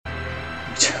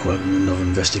Right, welcome to another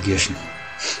investigation.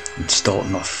 And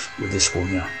starting off with this one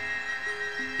here.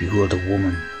 Behold a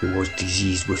woman who was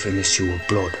diseased with an issue of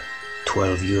blood,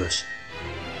 12 years.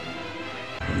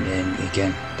 And then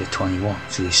again, the 21.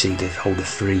 So you see how the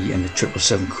 3 and the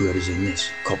 777 creators in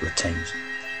this a couple of times.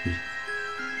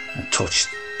 And touched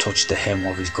the hem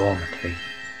of his garment. Right?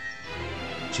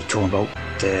 So you're talking about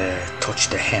touch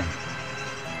the hem.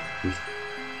 Right?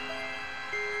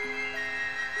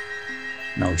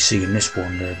 Now you see in this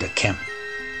one the chem.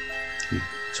 Right?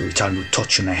 So we're talking about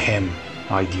touching the hem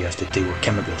idea has to do with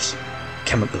chemicals.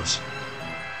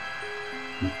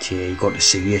 And, you got the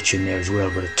CH in there as well,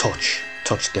 but a touch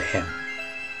the hem.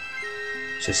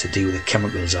 So it's to do with the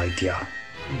chemicals idea,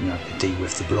 to do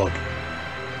with the blood.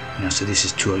 So this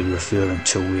is totally referring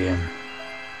to,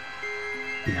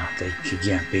 like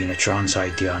again, being a trans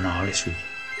idea and all this.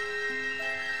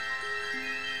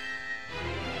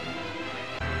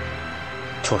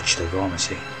 Touch the garment,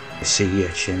 see, the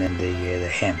CH and then the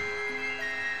hem.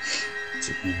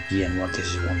 So again, this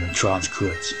is one of the trans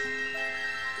codes.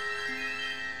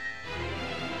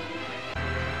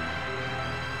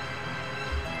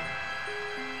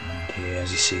 And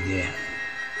as you see there,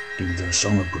 being done a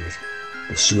song about it.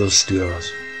 The soul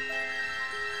stirrers.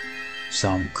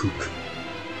 Some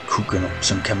cooking up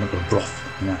some chemical broth,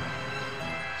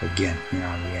 So again,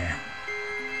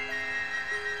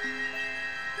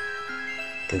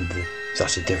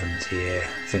 that's a different I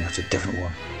think that's a different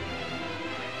one.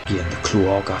 Again, the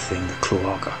cloaca thing, the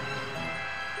cloaca.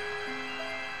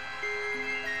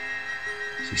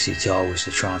 So you see it's always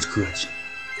the trans codes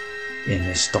in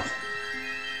this stuff.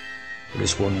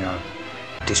 This one,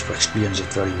 this explains it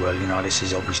very well. This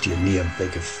is obviously a name,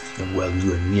 like a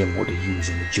well-known name what they use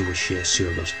in the Jewish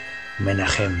circles.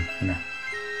 Menachem,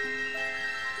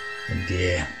 And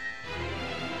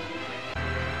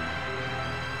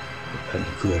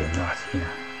plenty good in that,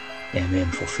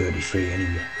 MM for 33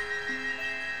 anyway.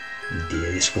 And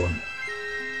this one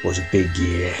was a big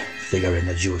figure in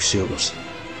the Jewish circles.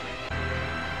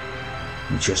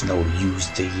 We just know to use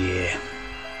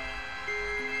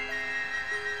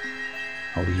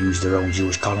how to use their own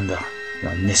Jewish calendar,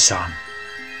 Nissan,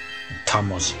 and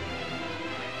Tammuz.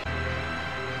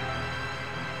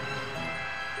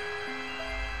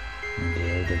 And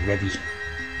the Rebbe,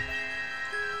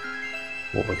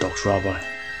 Orthodox rabbi,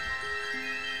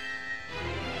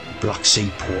 Black Sea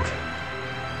port.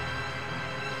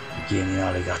 Again,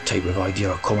 like that type of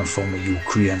idea coming from the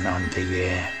Ukraine and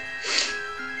the,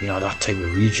 that type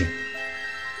of region.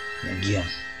 And again,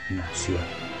 so.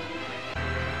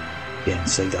 Again,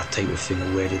 it's like that type of thing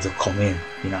of where did they come in,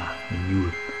 in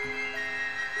Europe.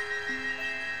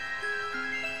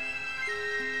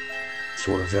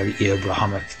 Sort of very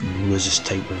Abrahamic, Moses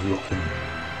type of looking,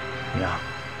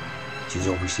 which is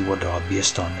obviously what they are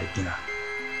based on, like,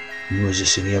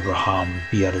 Moses and Abraham,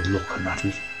 bearded look and that.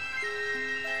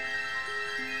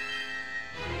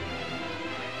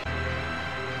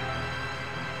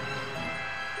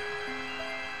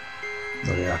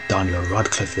 Well, they are Daniel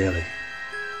Radcliffe there, like.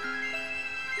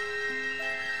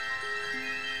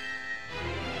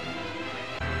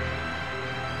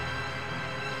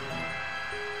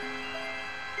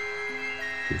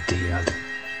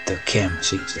 The chem,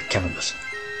 see, it's the chemicals.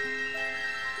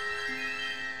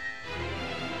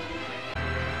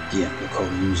 Yeah, look how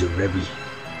we use a Rebbe.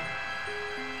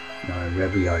 A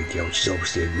Rebbe idea, which is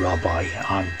obviously a rabbi,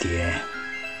 and the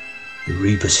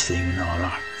rebus thing and all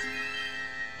that.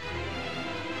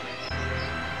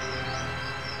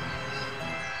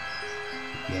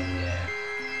 Again,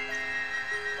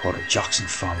 part of Jackson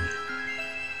family.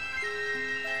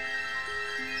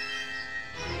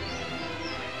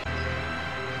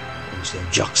 The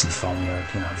Jackson family are,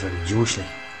 very Jewishly.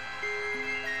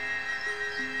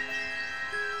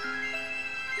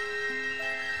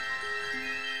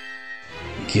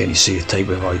 Again, you see a type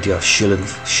of idea of shilling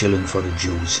for the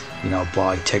Jews,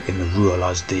 by taking the rule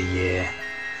as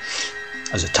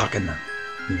as attacking them,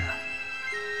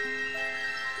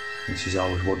 This is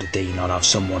always what they do, not have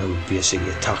someone who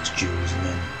basically attacks Jews and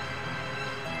then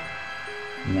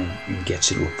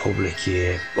gets into a public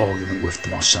argument with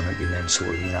them or something, and then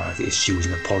sort of, issues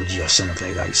an apology or something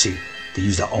like that. You see, they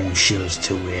use their own shills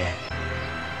to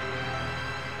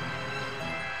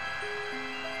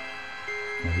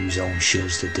use their own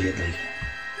shills to do it, like.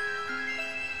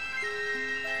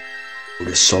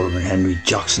 This Solomon Henry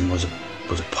Jackson was a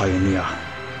pioneer,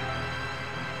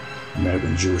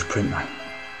 American Jewish printer.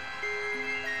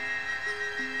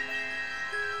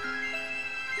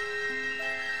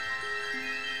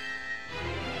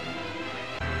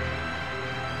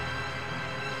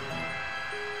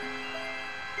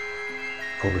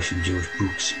 Publishing Jewish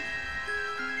books.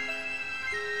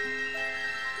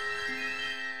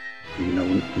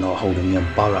 know how the name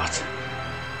Bharat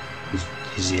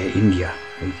is India,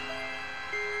 right?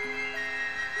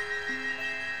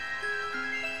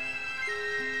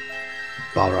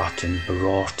 Bharat and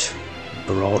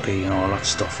Bharati and all that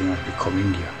stuff, become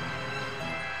India.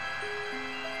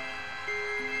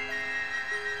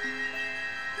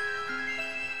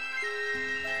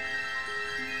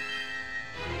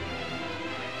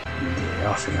 And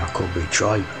I think that could be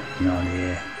tribe,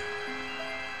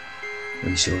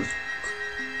 when you sort of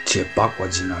take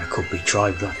backwards, it could be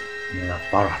tribe, that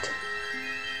Bharat.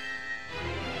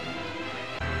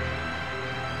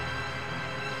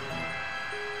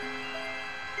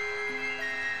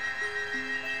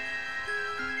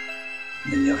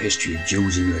 And your history of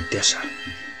Jews in Odessa.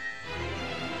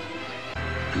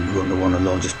 Being under one of the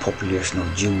largest population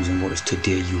of Jews in what is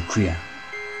today Ukraine.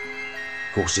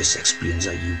 Of course, this explains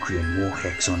that Ukraine war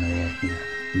hex on the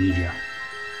media.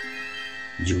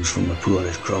 Jews from the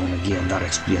Polish crown, again, that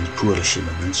explains Polish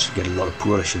immigrants. Get a lot of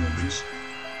Polish immigrants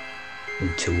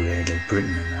into like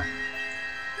Britain and that.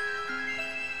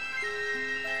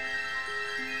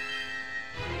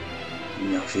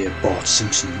 If you Bart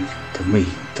Simpson, to me,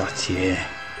 that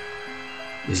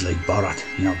is like Bharat,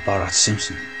 Bharat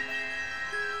Simpson.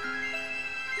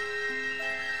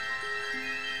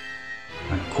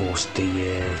 And of course,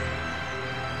 the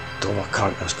other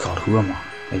character's called Homer,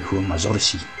 like Homer's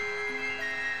Odyssey.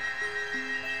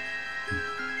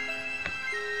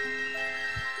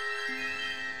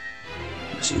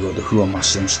 So you got the Homer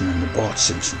Simpson and the Bart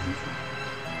Simpson.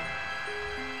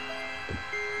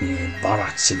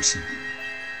 Bharat Simpson.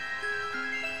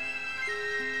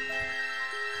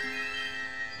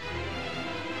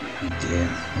 And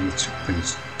when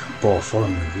it's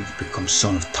Bartholomew, he becomes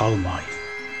son of Talmai.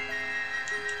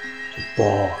 So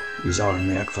Bar is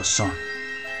Aramaic for son.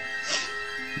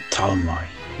 Talmai,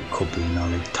 it could be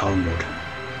like Talmud.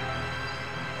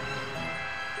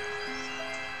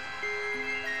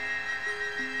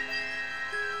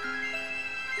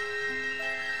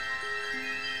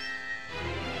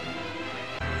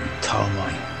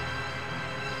 Talmai.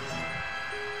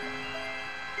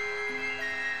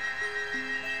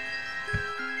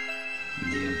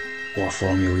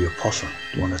 Bartholomew the Apostle,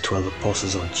 one of the 12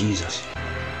 apostles of Jesus.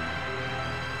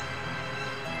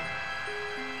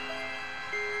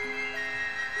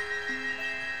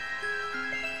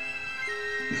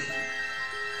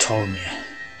 Ptolemy,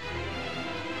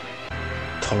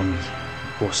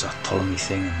 of course, that Ptolemy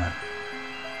thing and that.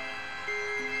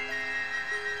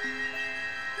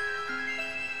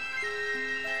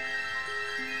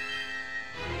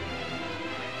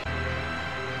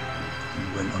 He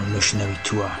went on a missionary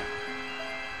tour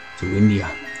to India.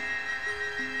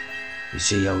 You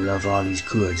see how we have all these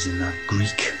goods in that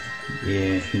Greek,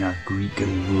 Greek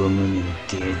and Roman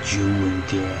and Jew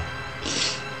and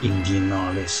Indian and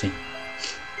all this thing.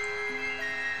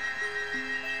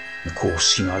 Of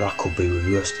course, that could be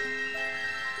reversed.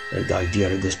 Like the idea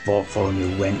that this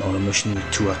Bartholomew went on a missionary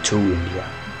tour to India,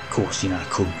 of course, it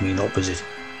could mean opposite,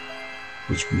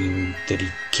 which means that he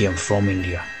came from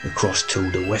India across to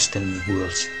the Western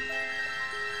worlds.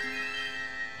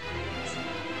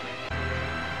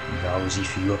 That was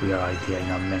Ethiopia idea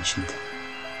I mentioned.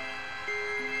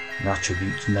 An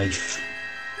attribute, knife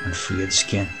and flayed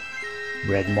skin,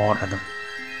 red martyrdom.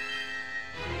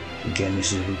 Again,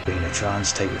 this is being a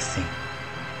trans type of thing.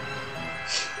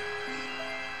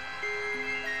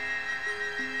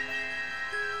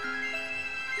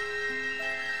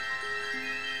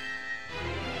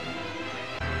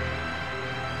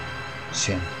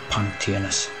 Saint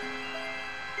Pantanus.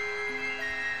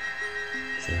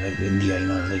 So like India,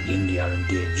 like India and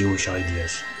their Jewish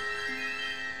ideas.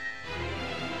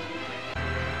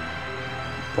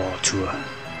 Bartua.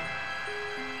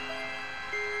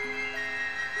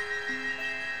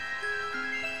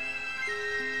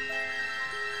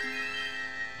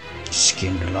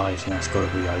 Skinned alive, it's got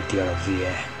to be the idea of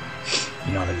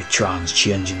like a trans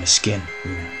changing the skin,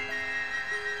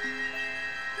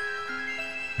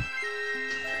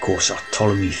 Of course, that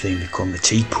Ptolemy thing become the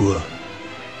T-pool.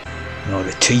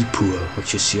 The T-pool,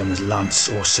 which is same as lance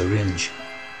or syringe.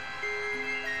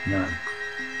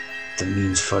 The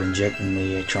means for injecting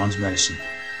the trans medicine.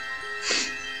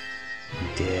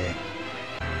 It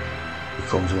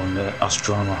becomes one of the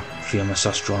famous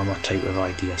astronomer type of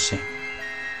idea, see.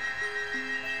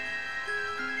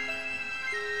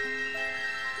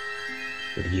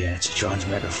 But yeah, it's a trans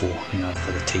metaphor,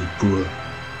 for the T-pool.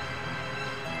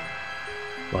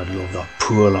 But I love that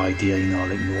pool idea,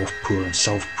 like North Pole and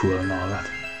South Pole and all that.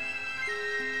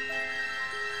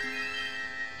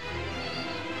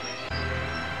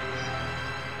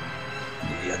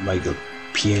 You had Michael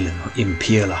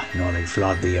Impaler, you know, like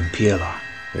Vlad the Impaler,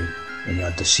 right? And you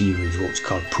had the series, what's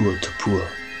called Pool to Pool.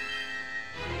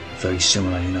 Very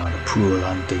similar, you know, the pool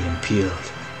and the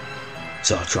impaled.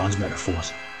 It's our transmitter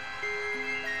force.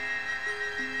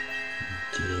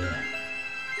 Yeah.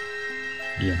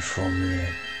 Ian from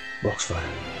Boxford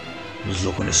was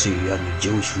looking to see if he had any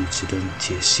Jewish roots. He doesn't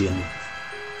see any.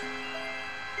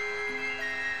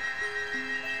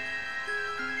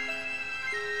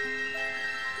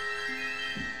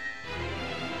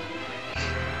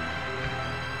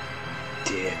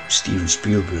 Steven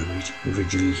Spielberg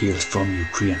originally hails from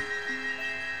Ukraine.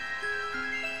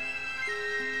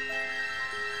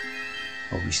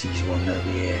 Obviously he's one of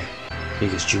the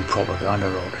biggest Jew propaganda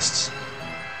artists.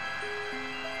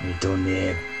 He's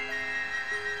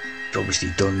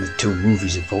obviously done the 2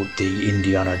 movies about the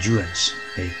Indiana Jones.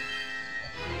 Right?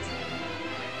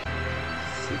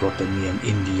 He got the name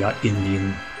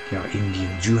Indian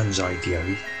Jones idea.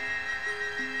 Right?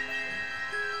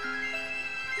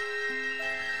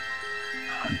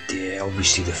 And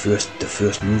obviously the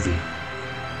first movie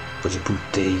was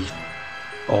about the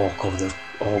Ark of the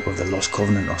Lost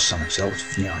Covenant or something. So that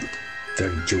was, you know,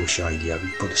 very Jewish idea.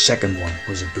 But the second one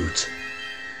was about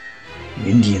an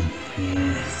Indian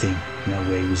thing, you know,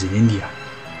 where he was in India,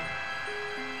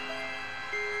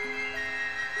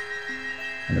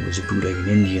 and it was about like an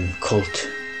Indian cult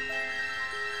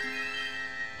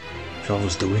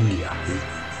travels to India. Right?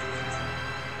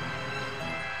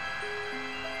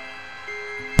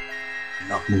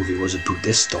 That movie was about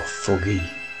this stuff, Foggy.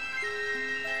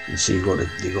 You see, you got a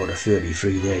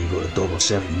 33 there, you got a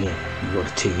 777 there, you got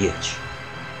a TH.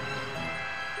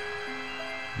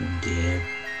 And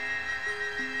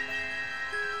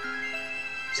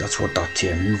so that's what that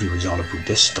movie was all about,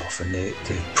 this stuff, and they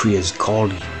praise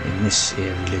Kali in this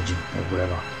religion or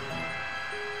whatever.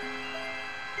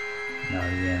 Now,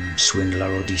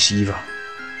 swindler or deceiver.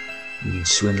 You mean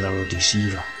swindler or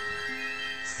deceiver.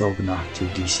 Thug not to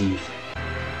deceive.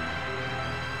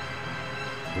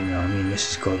 You know what I mean?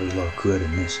 This has got to be a lot of good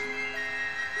in this.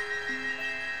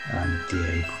 And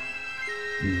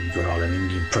you got all an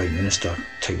Indian Prime Minister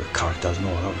type of characters and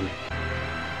all that. Really.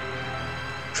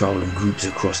 Travelling groups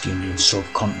across the Indian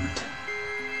subcontinent.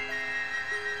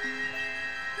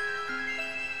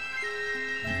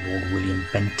 Lord William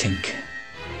Bentinck.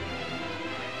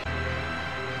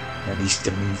 At least, I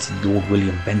mean, Lord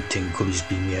William Bentinck could just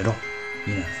be made up,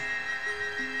 you know.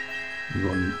 You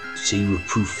wouldn't see with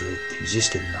proof that it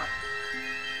existed in that.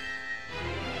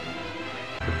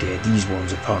 But these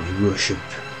ones apparently worship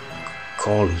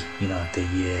Kali, you know,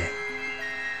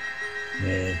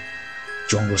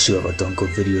 Jungle Server done good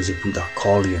videos about that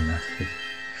Kali and that.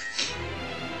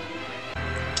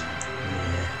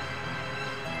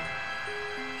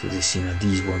 So this, you know,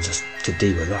 these ones are to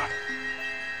do with that.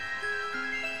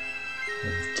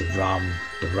 The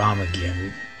Ram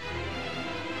again,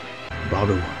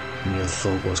 Baru. Male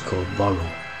thug was called Baru.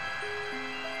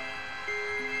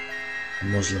 The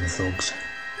Muslim thugs.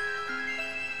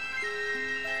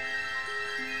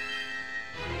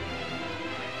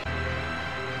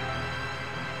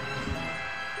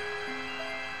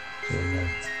 So,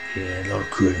 yeah, a lot of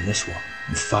good in this one.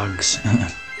 The THAGS,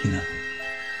 you know.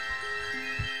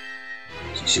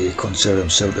 So you see, he considered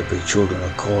himself to be children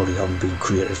of Kali, having been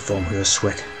created from her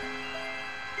sweat.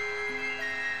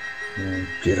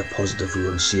 Played a positive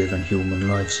role in saving human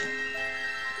lives.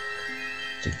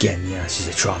 So again, yeah, this is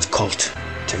a trans cult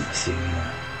type of thing, you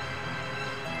know.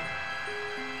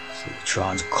 So the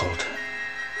trans cult.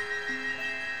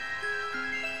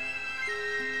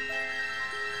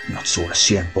 Not sort of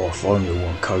Saint Bartholomew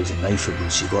one carries a knife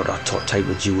about, so you got that type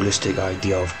of dualistic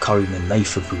idea of carrying a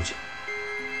knife about.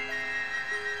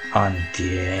 And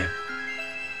the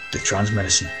trans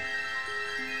medicine.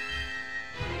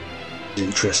 It's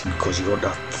interesting because you got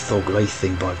that thug life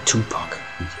thing by Tupac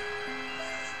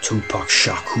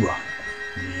Shakur.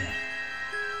 Yeah.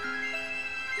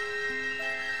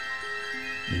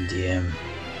 And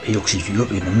he looks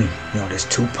Ethiopian to me, you know, there's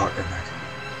Tupac in that.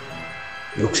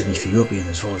 He looks an Ethiopian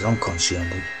as far as I'm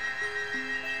concerned. Like.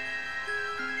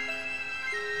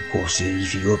 Of course, the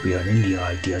Ethiopia and India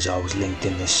ideas are always linked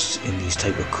in these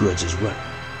type of codes as well.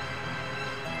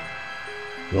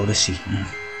 The Odyssey,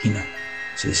 you know.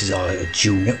 So this is a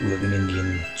Jew network, an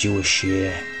Indian Jewish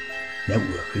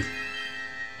network. Right?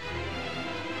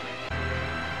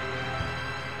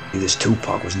 This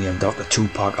Tupac was named after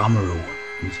Tupac Amaru,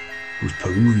 who's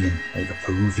Peruvian, like a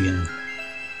Peruvian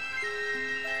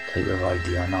type of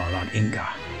idea, not like Inca.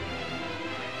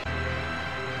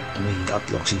 To me, that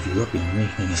looks Ethiopian to me,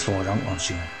 as far as I'm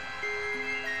concerned.